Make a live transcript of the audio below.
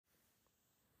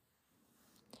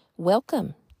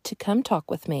Welcome to Come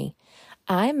Talk With Me.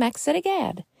 I'm Maxetta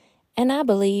Gadd, and I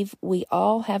believe we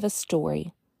all have a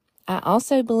story. I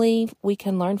also believe we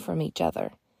can learn from each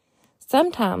other.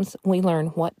 Sometimes we learn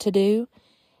what to do,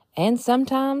 and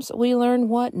sometimes we learn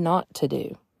what not to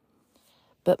do.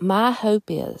 But my hope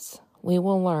is we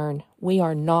will learn we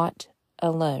are not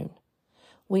alone.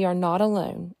 We are not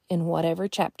alone in whatever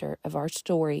chapter of our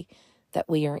story that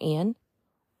we are in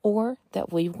or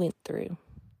that we went through.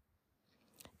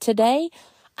 Today,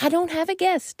 I don't have a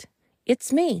guest.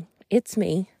 It's me,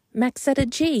 Maxetta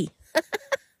G.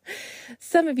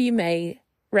 Some of you may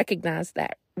recognize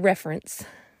that reference.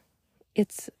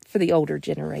 It's for the older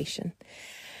generation.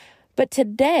 But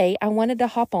today, I wanted to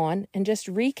hop on and just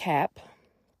recap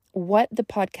what the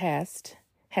podcast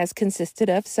has consisted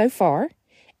of so far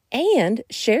and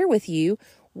share with you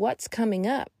what's coming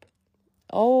up.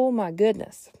 Oh my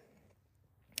goodness.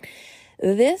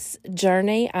 This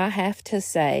journey, I have to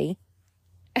say,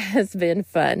 has been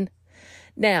fun.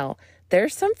 Now,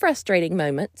 there's some frustrating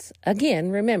moments. Again,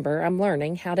 remember, I'm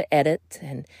learning how to edit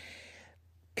and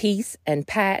piece and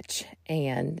patch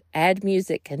and add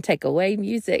music and take away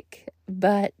music.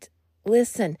 But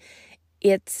listen,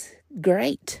 it's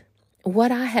great.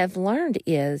 What I have learned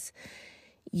is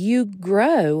you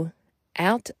grow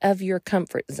out of your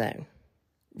comfort zone,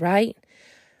 right?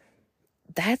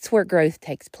 That's where growth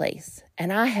takes place.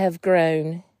 And I have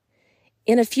grown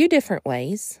in a few different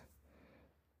ways,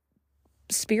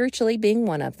 spiritually being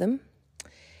one of them.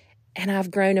 And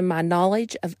I've grown in my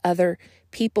knowledge of other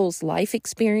people's life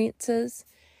experiences.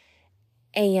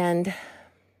 And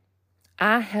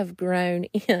I have grown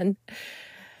in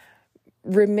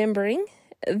remembering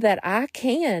that I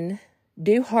can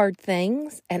do hard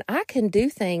things and I can do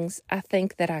things I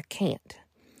think that I can't.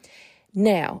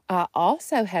 Now, I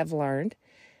also have learned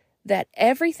that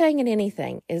everything and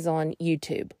anything is on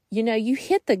YouTube. You know, you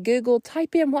hit the Google,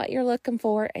 type in what you're looking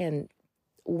for, and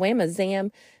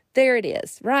wham-a-zam, there it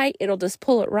is, right? It'll just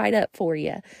pull it right up for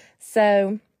you.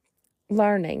 So,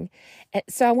 learning.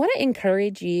 So, I want to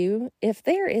encourage you, if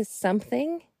there is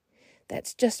something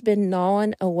that's just been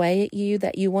gnawing away at you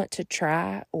that you want to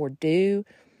try or do,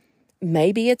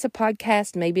 maybe it's a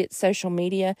podcast, maybe it's social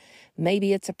media,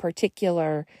 maybe it's a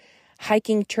particular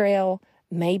hiking trail,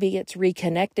 maybe it's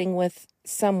reconnecting with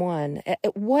someone,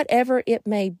 whatever it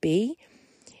may be.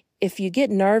 If you get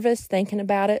nervous thinking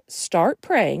about it, start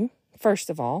praying. First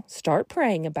of all, start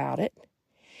praying about it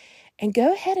and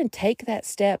go ahead and take that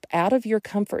step out of your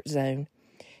comfort zone.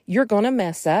 You're going to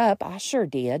mess up. I sure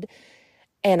did.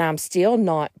 And I'm still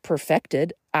not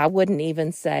perfected. I wouldn't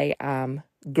even say I'm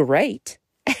great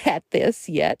at this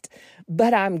yet,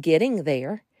 but I'm getting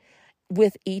there.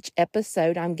 With each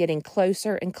episode, I'm getting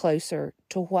closer and closer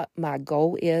to what my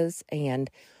goal is and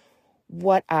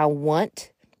what I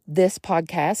want this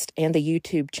podcast and the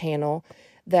YouTube channel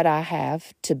that I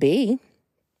have to be.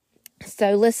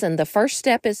 So listen, the first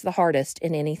step is the hardest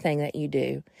in anything that you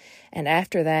do. And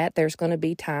after that, there's going to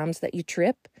be times that you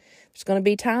trip. There's going to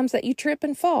be times that you trip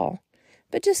and fall.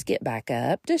 But just get back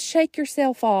up. Just shake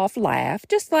yourself off. Laugh.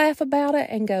 Just laugh about it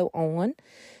and go on.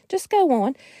 Just go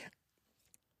on.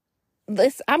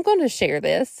 I'm going to share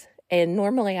this, and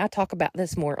normally I talk about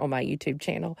this more on my YouTube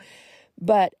channel,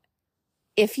 but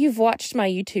if you've watched my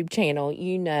YouTube channel,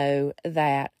 you know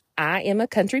that I am a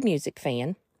country music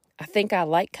fan. I think I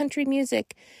like country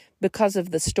music because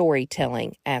of the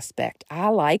storytelling aspect. I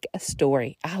like a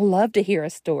story. I love to hear a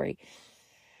story.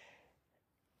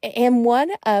 And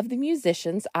one of the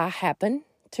musicians I happen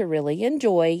to really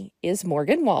enjoy is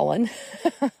Morgan Wallen.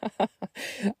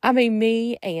 I mean,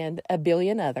 me and a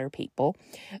billion other people.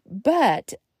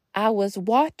 But I was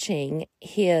watching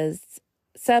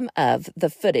some of the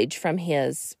footage from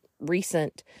his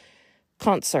recent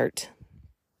concert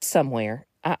somewhere.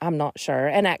 I'm not sure.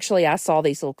 And actually, I saw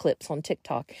these little clips on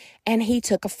TikTok. And he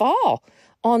took a fall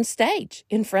on stage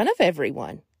in front of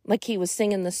everyone. Like he was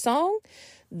singing the song.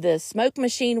 The smoke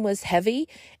machine was heavy,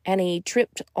 and he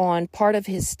tripped on part of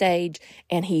his stage,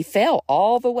 and he fell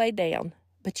all the way down.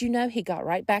 But you know, he got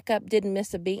right back up, didn't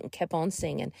miss a beat, and kept on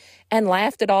singing, and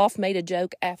laughed it off, made a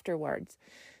joke afterwards.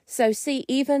 So see,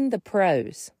 even the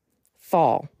pros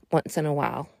fall once in a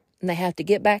while, and they have to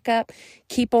get back up,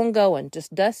 keep on going,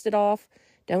 just dust it off,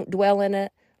 don't dwell in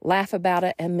it, laugh about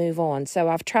it, and move on. So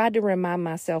I've tried to remind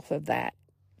myself of that.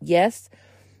 Yes,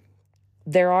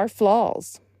 there are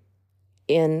flaws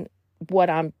in what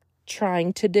I'm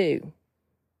trying to do,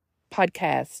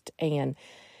 podcast and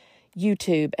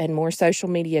YouTube and more social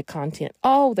media content.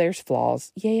 Oh, there's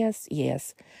flaws.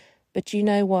 Yes. But you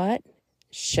know what?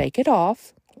 Shake it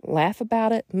off, laugh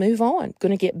about it, move on.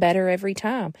 Going to get better every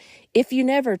time. If you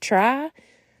never try,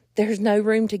 there's no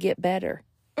room to get better.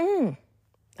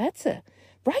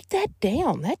 Write that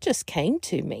down. That just came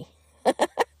to me.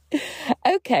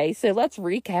 Okay, so let's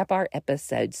recap our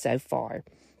episodes so far.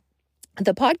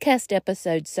 The podcast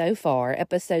episodes so far,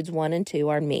 episodes 1 and 2,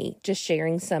 are me just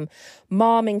sharing some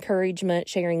mom encouragement,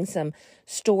 sharing some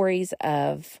stories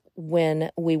of when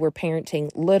we were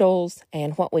parenting littles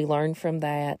and what we learned from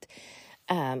that.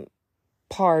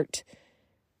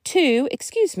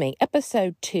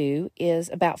 Episode 2 is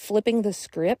about flipping the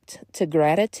script to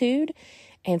gratitude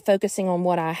and focusing on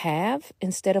what I have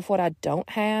instead of what I don't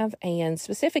have, and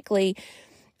specifically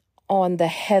on the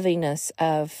heaviness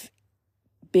of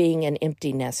being an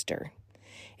empty nester.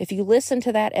 If you listen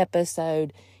to that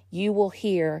episode, you will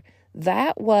hear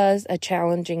that was a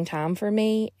challenging time for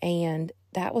me, and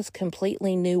that was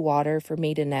completely new water for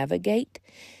me to navigate.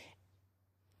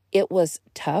 It was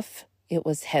tough. It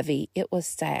was heavy. It was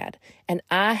sad. And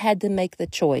I had to make the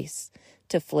choice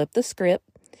to flip the script,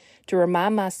 to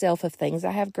remind myself of things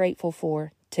I have grateful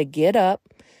for, to get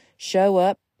up, show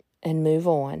up, and move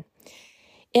on.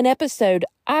 In episode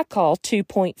I call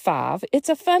 2.5, it's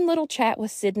a fun little chat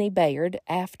with Sydney Bayard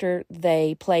after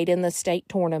they played in the state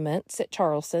tournaments at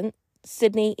Charleston.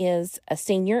 Sydney is a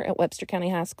senior at Webster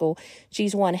County High School.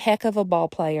 She's one heck of a ball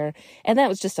player, and that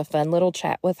was just a fun little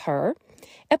chat with her.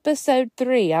 Episode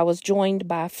 3, I was joined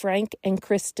by Frank and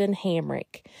Kristen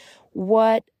Hamrick.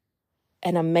 What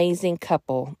an amazing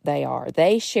couple they are.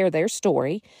 They share their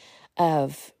story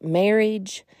of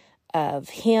marriage, of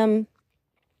him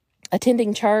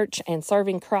attending church and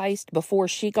serving Christ before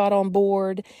she got on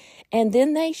board. And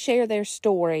then they share their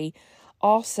story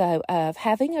also of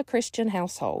having a Christian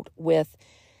household with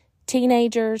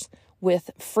teenagers,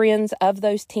 with friends of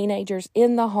those teenagers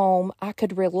in the home. I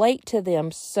could relate to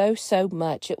them so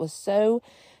much. It was so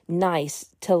nice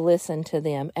to listen to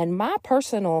them. And my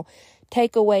personal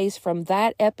takeaways from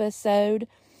that episode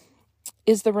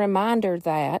is the reminder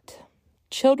that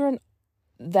children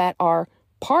that are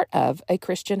part of a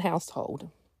Christian household,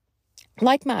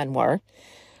 like mine were,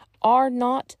 are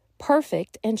not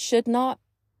perfect and should not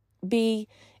be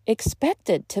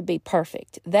expected to be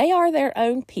perfect. They are their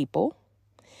own people.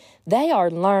 They are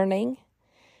learning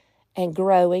and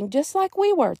growing just like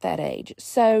we were at that age.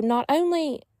 So not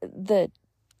only the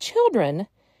children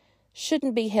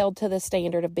shouldn't be held to the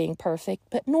standard of being perfect,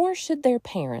 but nor should their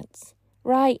parents,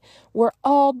 right? We're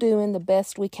all doing the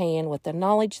best we can with the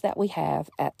knowledge that we have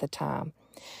at the time.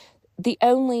 The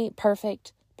only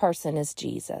perfect person is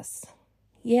Jesus.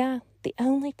 Yeah, the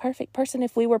only perfect person.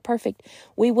 If we were perfect,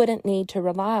 we wouldn't need to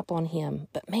rely upon him.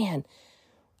 But man,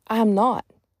 I'm not.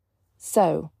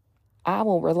 So I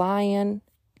will rely on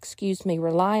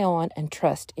and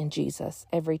trust in Jesus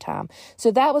every time. So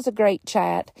that was a great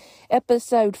chat.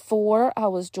 Episode 4, I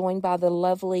was joined by the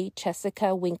lovely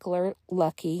Jessica Winkler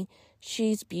Lucky.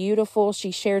 She's beautiful. She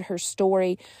shared her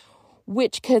story,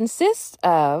 which consists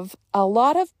of a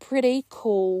lot of pretty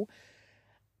cool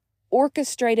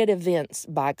orchestrated events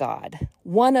by God.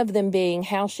 One of them being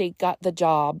how she got the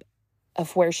job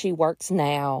of where she works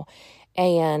now,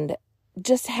 and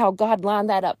just how God lined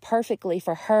that up perfectly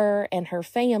for her and her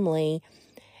family.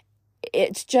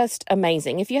 It's just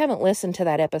amazing. If you haven't listened to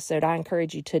that episode, I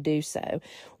encourage you to do so.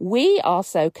 We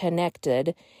also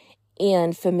connected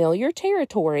in familiar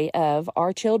territory of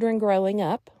our children growing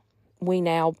up. We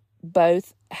now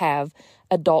both have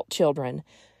adult children.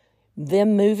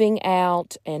 Them moving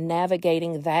out and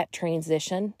navigating that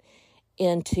transition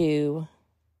into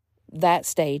that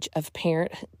stage of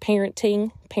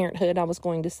parenthood, I was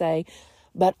going to say,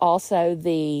 but also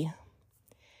the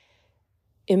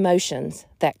emotions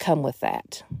that come with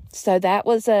that. So that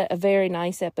was a very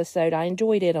nice episode. I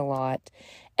enjoyed it a lot.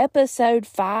 Episode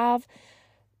 5,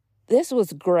 this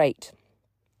was great.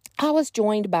 I was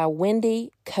joined by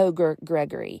Wendy Koger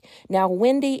Gregory. Now,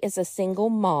 Wendy is a single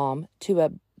mom to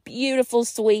a beautiful,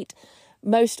 sweet,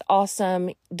 most awesome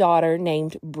daughter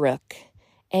named Brooke.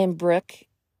 And Brooke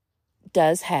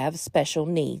does have special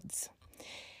needs.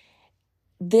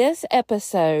 This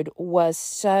episode was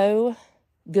so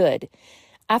good.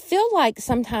 I feel like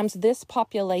sometimes this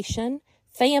population,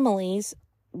 families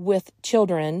with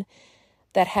children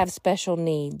that have special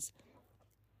needs,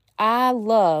 I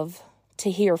love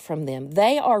to hear from them.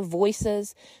 They are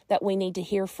voices that we need to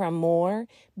hear from more,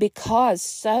 because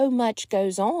so much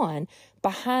goes on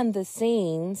behind the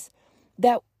scenes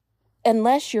that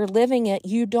unless you're living it,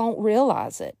 you don't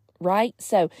realize it, right?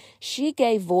 So she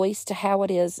gave voice to how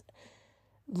it is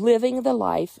living the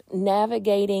life,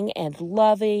 navigating and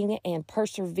loving and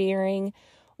persevering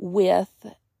with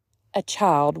a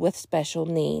child with special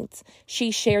needs.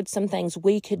 She shared some things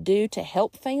we could do to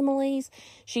help families.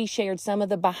 She shared some of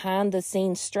the behind the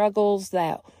scenes struggles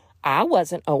that I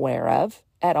wasn't aware of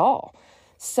at all.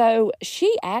 So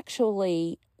I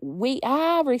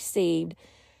received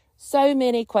so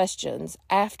many questions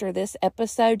after this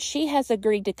episode. She has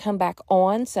agreed to come back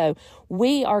on. So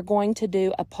we are going to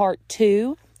do a part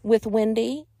 2 with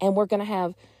Wendy, and we're going to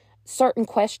have certain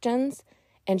questions,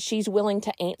 and she's willing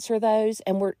to answer those.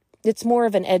 And it's more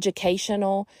of an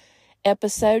educational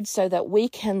episode so that we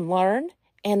can learn,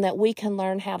 and that we can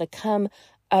learn how to come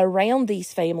around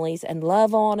these families and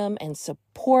love on them and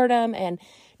support them and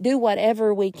do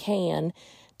whatever we can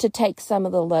to take some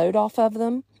of the load off of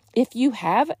them. If you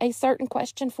have a certain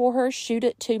question for her, shoot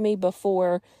it to me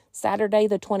before Saturday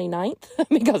the 29th,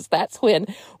 because that's when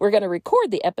we're going to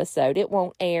record the episode. It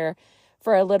won't air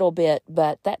for a little bit,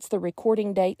 but that's the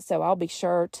recording date, so I'll be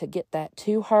sure to get that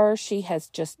to her. She has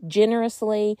just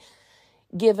generously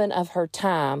given of her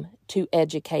time to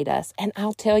educate us. And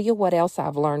I'll tell you what else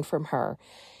I've learned from her.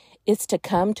 It's to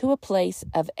come to a place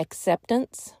of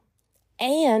acceptance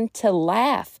and to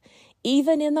laugh,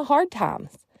 even in the hard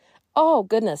times. Oh,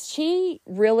 goodness, she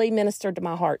really ministered to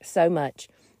my heart so much.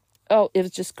 Oh, it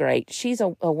was just great. She's a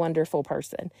wonderful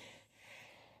person.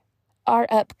 Our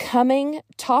upcoming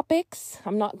topics,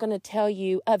 I'm not going to tell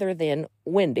you other than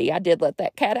Wendy. I did let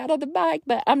that cat out of the bag,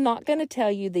 but I'm not going to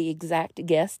tell you the exact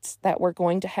guests that we're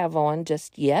going to have on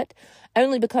just yet,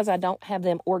 only because I don't have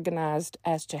them organized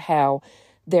as to how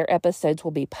their episodes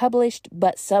will be published.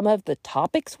 But some of the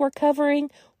topics we're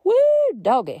covering, woo,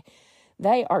 doggy,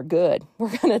 they are good.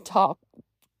 We're going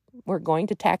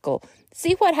to tackle.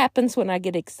 See what happens when I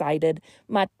get excited?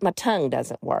 My tongue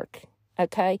doesn't work,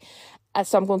 okay?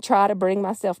 So I'm going to try to bring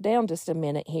myself down just a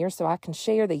minute here so I can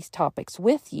share these topics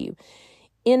with you.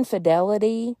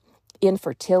 Infidelity,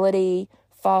 infertility,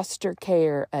 foster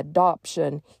care,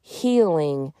 adoption,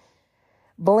 healing,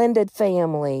 blended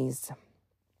families,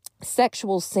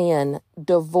 sexual sin,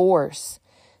 divorce,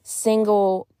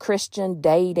 single Christian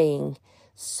dating,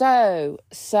 so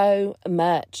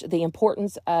much. The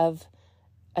importance of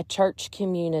a church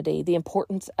community, the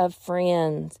importance of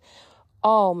friends.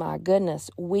 Oh my goodness,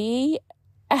 we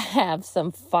have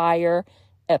some fire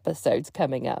episodes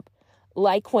coming up.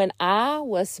 Like when I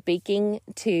was speaking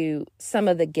to some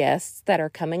of the guests that are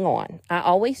coming on, I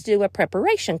always do a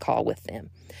preparation call with them.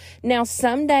 Now,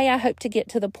 someday I hope to get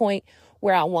to the point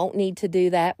where I won't need to do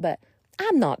that, but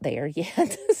I'm not there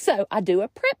yet. So I do a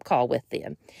prep call with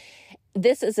them.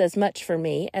 This is as much for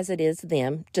me as it is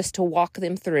them, just to walk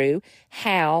them through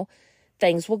how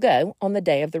things will go on the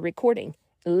day of the recording.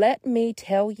 Let me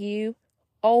tell you,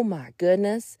 oh my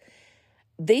goodness,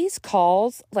 these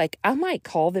calls, like I might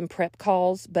call them prep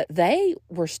calls, but they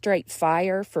were straight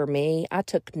fire for me. I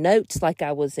took notes like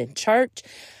I was in church.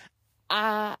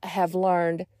 I have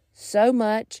learned so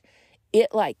much. It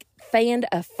like fanned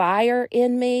a fire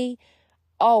in me.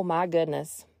 Oh my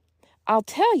goodness. I'll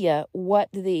tell you what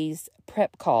these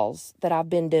prep calls that I've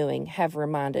been doing have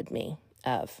reminded me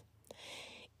of.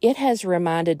 It has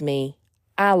reminded me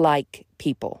I like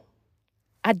people.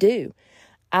 I do.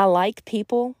 I like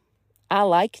people. I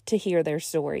like to hear their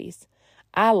stories.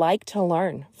 I like to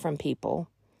learn from people.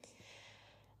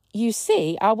 You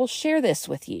see, I will share this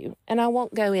with you, and I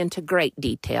won't go into great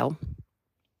detail.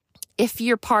 If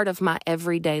you're part of my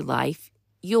everyday life,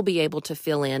 you'll be able to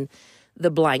fill in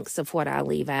the blanks of what I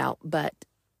leave out, but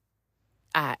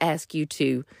I ask you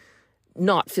to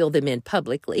not fill them in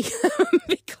publicly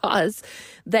because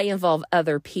they involve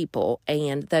other people,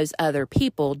 and those other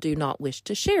people do not wish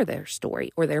to share their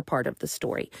story or their part of the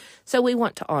story. So we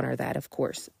want to honor that, of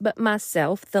course. But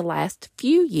myself, the last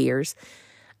few years,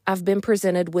 I've been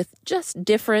presented with just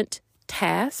different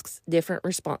tasks, different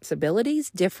responsibilities,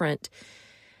 different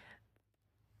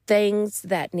things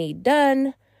that need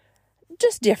done,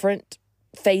 just different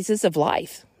phases of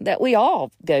life that we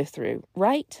all go through,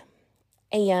 right?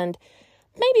 And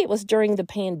maybe it was during the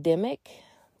pandemic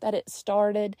that it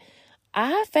started.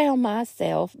 I found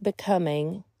myself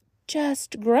becoming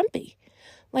just grumpy.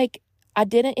 Like, I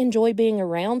didn't enjoy being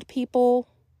around people.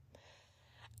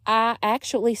 I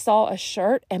actually saw a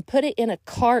shirt and put it in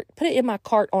my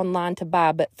cart online to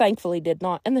buy, but thankfully did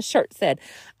not. And the shirt said,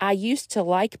 I used to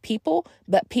like people,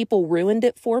 but people ruined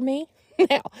it for me.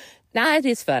 Now it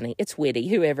is funny. It's witty.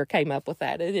 Whoever came up with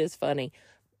that, it is funny.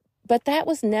 But that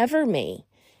was never me.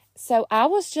 So I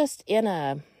was just in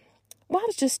a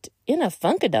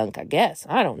funkadunk, I guess.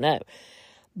 I don't know.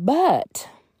 But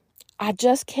I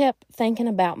just kept thinking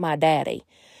about my daddy.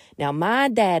 Now, my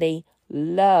daddy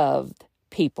loved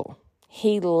people.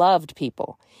 He loved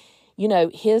people.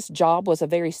 his job was a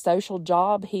very social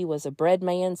job. He was a bread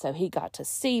man, so he got to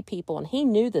see people, and he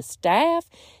knew the staff.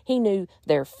 He knew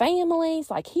their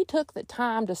families. Like, he took the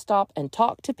time to stop and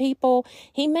talk to people.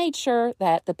 He made sure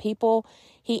that the people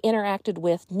he interacted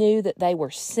with knew that they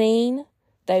were seen,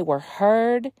 they were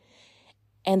heard,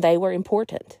 and they were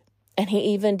important. And he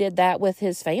even did that with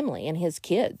his family and his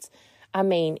kids.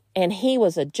 And he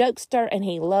was a jokester, and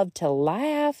he loved to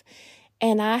laugh,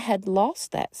 and I had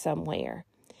lost that somewhere.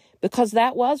 Because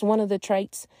that was one of the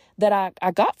traits that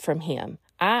I got from him.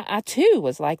 I too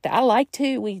was like that. I like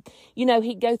to.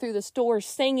 He'd go through the store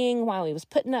singing while he was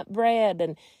putting up bread,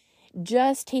 and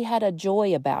he had a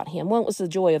joy about him. Well, it was the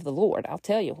joy of the Lord. I'll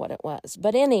tell you what it was.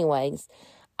 But anyways,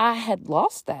 I had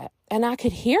lost that, and I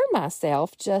could hear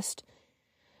myself just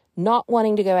not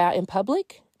wanting to go out in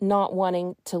public, not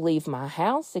wanting to leave my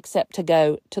house except to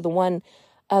go to the one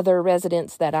other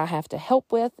residence that I have to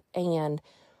help with, and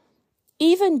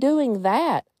even doing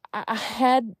that, I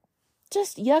had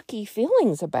just yucky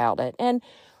feelings about it. And,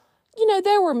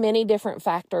 there were many different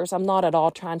factors. I'm not at all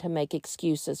trying to make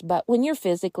excuses, but when you're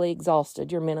physically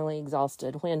exhausted, you're mentally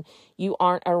exhausted, when you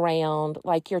aren't around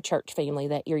like your church family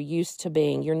that you're used to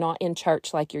being, you're not in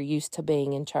church like you're used to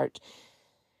being in church,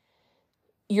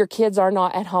 your kids are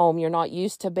not at home, you're not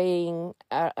used to being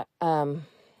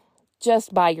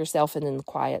just by yourself and in the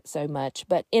quiet so much.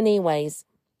 But anyways,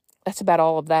 that's about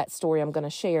all of that story I'm going to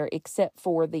share, except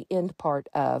for the end part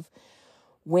of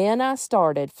when I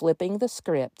started flipping the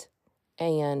script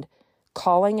and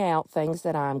calling out things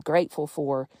that I'm grateful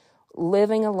for,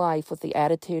 living a life with the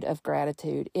attitude of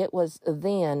gratitude. It was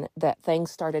then that things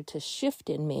started to shift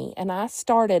in me, and I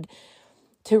started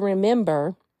to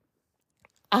remember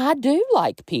I do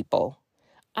like people.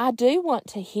 I do want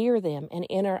to hear them and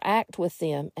interact with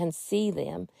them and see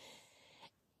them.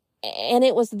 And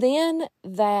it was then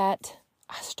that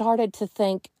I started to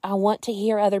think, I want to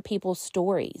hear other people's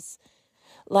stories.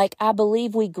 Like, I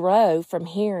believe we grow from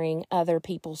hearing other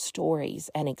people's stories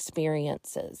and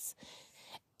experiences.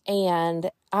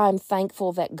 And I'm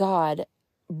thankful that God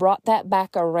brought that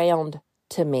back around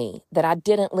to me, that I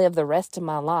didn't live the rest of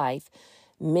my life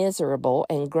miserable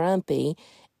and grumpy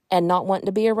and not wanting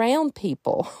to be around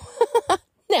people.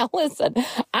 Now, listen,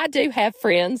 I do have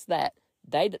friends that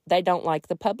they don't like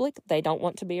the public. They don't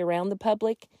want to be around the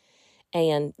public.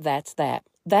 And that's that.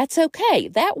 That's okay.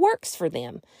 That works for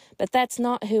them. But that's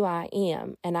not who I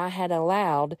am. And I had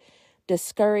allowed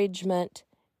discouragement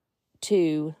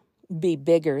to be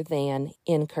bigger than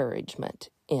encouragement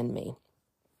in me.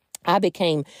 I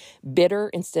became bitter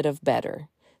instead of better.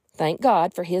 Thank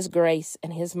God for His grace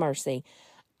and His mercy.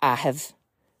 I have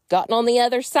gotten on the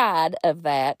other side of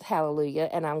that. Hallelujah.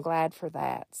 And I'm glad for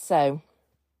that. So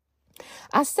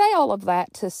I say all of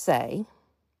that to say,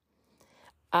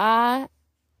 I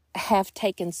have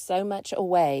taken so much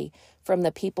away from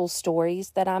the people's stories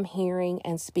that I'm hearing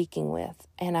and speaking with,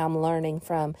 and I'm learning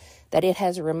from, that it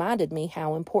has reminded me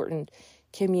how important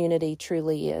community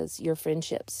truly is. Your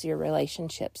friendships, your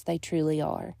relationships, they truly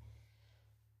are.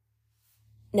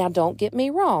 Now, don't get me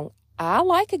wrong. I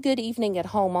like a good evening at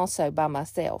home also by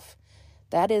myself.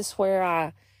 That is where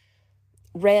I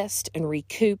rest and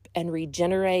recoup and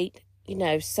regenerate.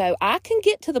 So I can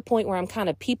get to the point where I'm kind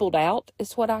of peopled out,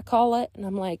 is what I call it. And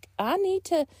I'm like, I need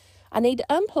to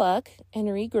unplug and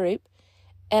regroup.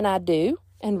 And I do,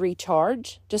 and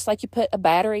recharge. Just like you put a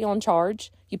battery on charge,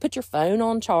 you put your phone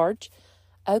on charge.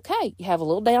 Okay, you have a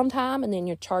little downtime, and then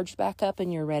you're charged back up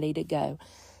and you're ready to go.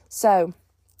 So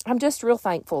I'm just real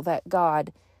thankful that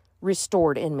God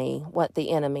restored in me what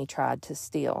the enemy tried to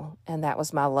steal. And that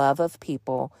was my love of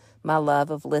people, my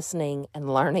love of listening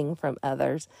and learning from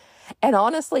others. And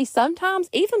honestly, sometimes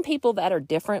even people that are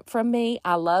different from me,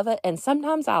 I love it. And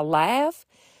sometimes I laugh.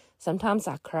 Sometimes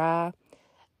I cry.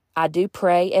 I do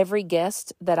pray. Every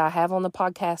guest that I have on the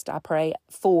podcast, I pray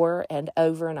for and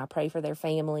over, and I pray for their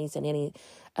families and any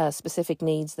specific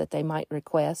needs that they might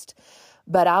request.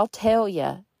 But I'll tell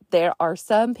you, there are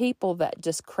some people that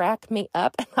just crack me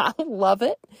up, and I love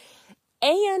it.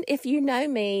 And if you know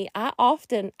me, I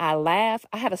laugh.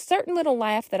 I have a certain little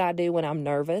laugh that I do when I'm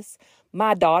nervous.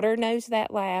 My daughter knows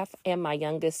that laugh, and my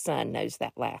youngest son knows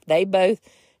that laugh. They both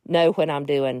know when I'm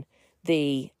doing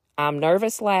the I'm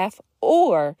nervous laugh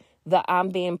or the I'm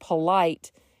being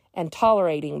polite and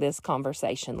tolerating this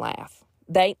conversation laugh.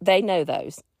 They know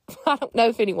those. I don't know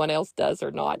if anyone else does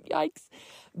or not. Yikes.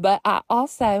 But I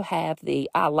also have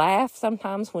I laugh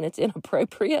sometimes when it's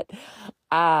inappropriate.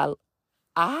 I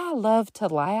love to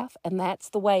laugh, and that's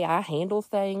the way I handle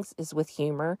things, is with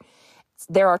humor.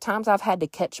 There are times I've had to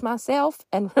catch myself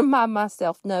and remind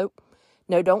myself, no,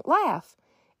 don't laugh.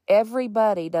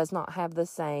 Everybody does not have the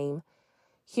same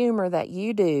humor that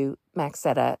you do,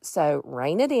 Maxetta. So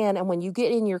rein it in. And when you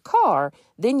get in your car,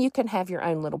 then you can have your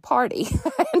own little party.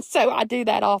 And so I do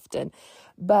that often.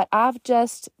 But I've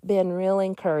just been real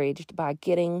encouraged by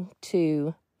getting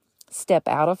to step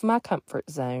out of my comfort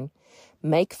zone,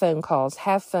 make phone calls,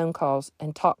 have phone calls,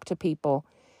 and talk to people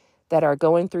that are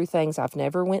going through things I've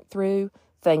never went through,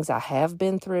 things I have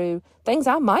been through, things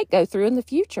I might go through in the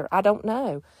future. I don't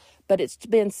know. But it's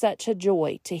been such a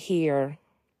joy to hear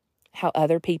how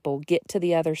other people get to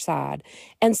the other side.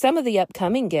 And some of the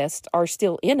upcoming guests are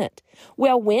still in it.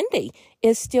 Well, Wendy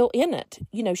is still in it.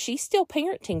 You know, she's still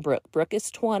parenting Brooke. Brooke is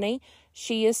 20.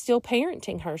 She is still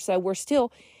parenting her. So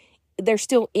they're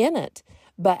still in it,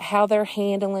 but how they're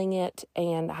handling it.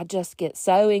 And I just get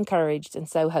so encouraged and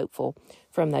so hopeful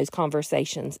from those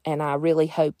conversations. And I really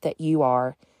hope that you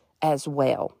are as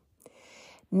well.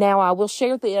 Now I will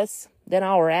share this, then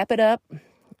I'll wrap it up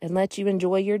and let you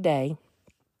enjoy your day.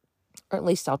 Or at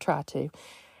least I'll try to.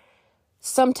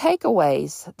 Some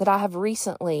takeaways that I have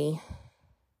recently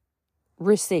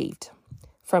received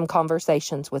from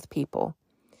conversations with people.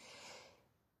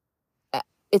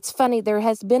 It's funny, there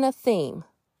has been a theme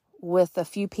with a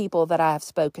few people that I have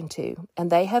spoken to, and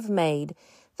they have made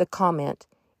the comment,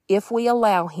 if we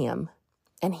allow him,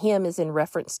 and him is in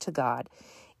reference to God,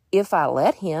 if I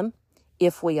let him,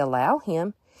 if we allow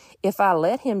him, if I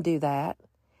let him do that,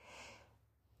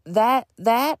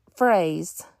 that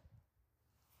phrase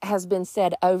has been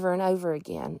said over and over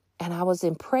again. And I was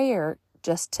in prayer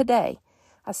just today.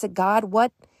 I said, God,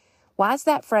 why is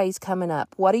that phrase coming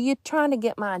up? What are you trying to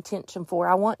get my attention for?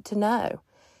 I want to know,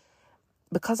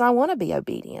 because I want to be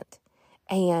obedient.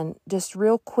 And just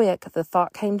real quick, the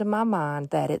thought came to my mind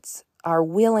that it's our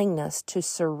willingness to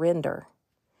surrender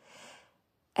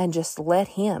and just let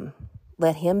him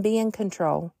be in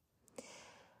control.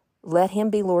 Let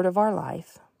him be Lord of our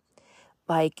life.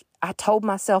 Like I told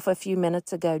myself a few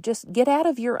minutes ago, just get out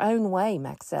of your own way,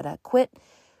 Maxetta. Quit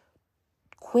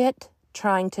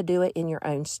trying to do it in your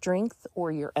own strength or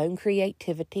your own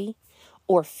creativity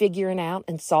or figuring out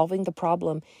and solving the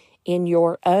problem in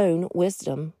your own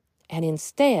wisdom, and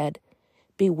instead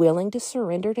be willing to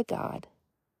surrender to God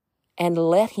and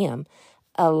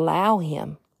allow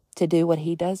him to do what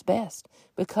he does best.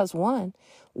 Because one,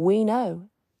 we know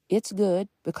it's good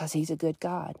because he's a good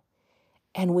God.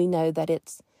 And we know that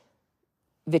it's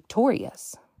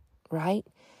victorious, right?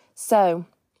 So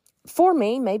for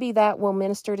me, maybe that will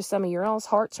minister to some of your all's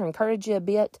hearts or encourage you a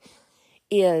bit,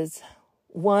 is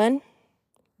one,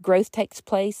 growth takes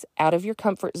place out of your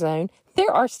comfort zone.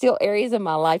 There are still areas in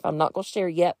my life I'm not going to share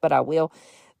yet, but I will,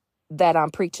 that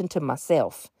I'm preaching to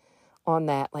myself on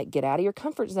that. Like, get out of your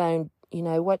comfort zone. You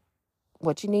know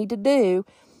what you need to do.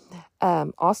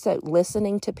 Also,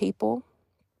 listening to people.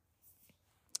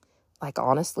 Like,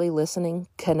 honestly listening,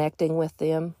 connecting with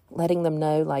them, letting them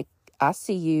know, like, I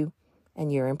see you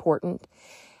and you're important.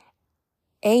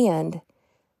 And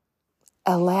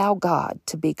allow God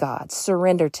to be God.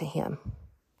 Surrender to him.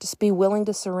 Just be willing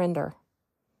to surrender.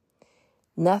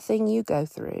 Nothing you go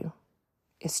through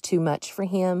is too much for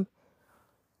him,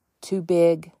 too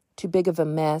big of a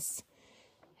mess.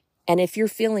 And if you're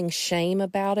feeling shame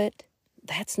about it,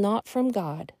 that's not from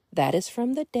God. That is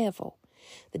from the devil.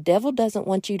 The devil doesn't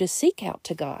want you to seek out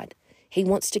to God. He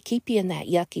wants to keep you in that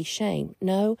yucky shame.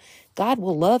 No, God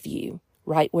will love you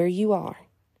right where you are.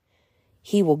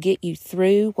 He will get you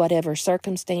through whatever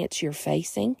circumstance you're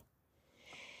facing.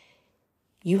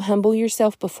 You humble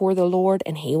yourself before the Lord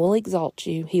and he will exalt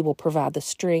you. He will provide the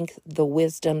strength, the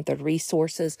wisdom, the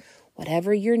resources,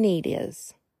 whatever your need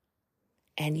is.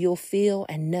 And you'll feel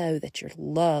and know that you're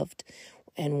loved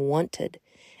and wanted.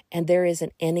 And there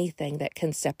isn't anything that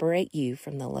can separate you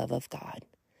from the love of God.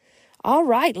 All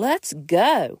right, let's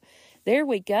go. There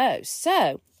we go.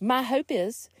 So my hope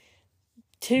is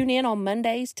tune in on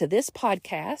Mondays to this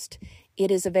podcast.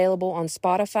 It is available on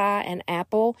Spotify and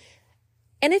Apple.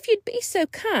 And if you'd be so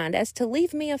kind as to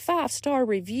leave me a 5-star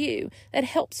review, that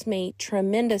helps me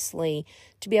tremendously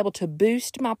to be able to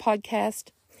boost my podcast.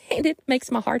 And it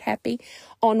makes my heart happy.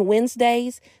 On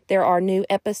Wednesdays, there are new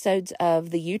episodes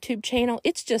of the YouTube channel.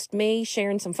 It's just me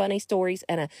sharing some funny stories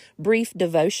and a brief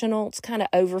devotional. It's kind of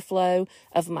overflow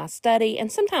of my study.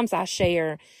 And sometimes I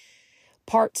share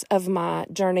parts of my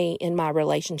journey in my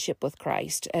relationship with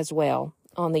Christ as well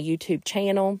on the YouTube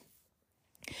channel.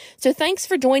 So thanks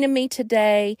for joining me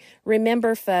today.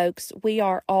 Remember, folks, we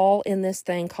are all in this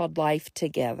thing called life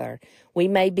together. We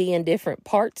may be in different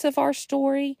parts of our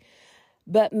story,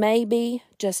 but maybe,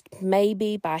 just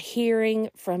maybe, by hearing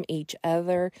from each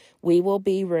other, we will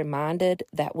be reminded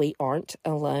that we aren't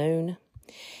alone.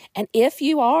 And if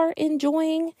you are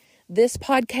enjoying this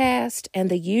podcast and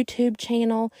the YouTube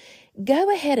channel, go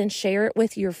ahead and share it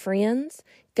with your friends.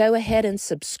 Go ahead and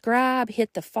subscribe.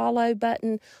 Hit the follow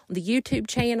button on the YouTube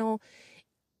channel.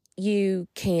 You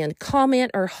can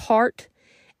comment or heart,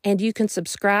 and you can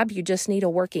subscribe. You just need a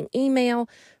working email.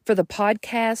 For the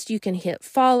podcast, you can hit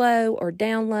follow or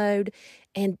download,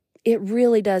 and it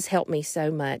really does help me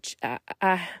so much.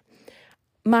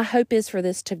 My hope is for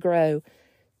this to grow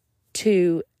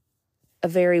to a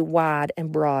very wide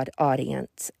and broad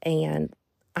audience, and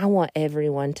I want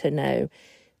everyone to know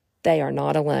they are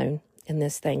not alone in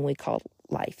this thing we call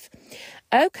life.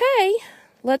 Okay,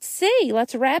 let's see.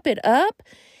 Let's wrap it up,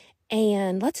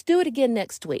 and let's do it again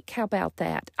next week. How about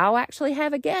that? I'll actually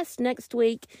have a guest next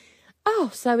week. Oh,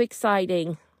 so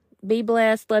exciting. Be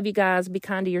blessed. Love you guys. Be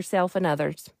kind to yourself and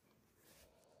others.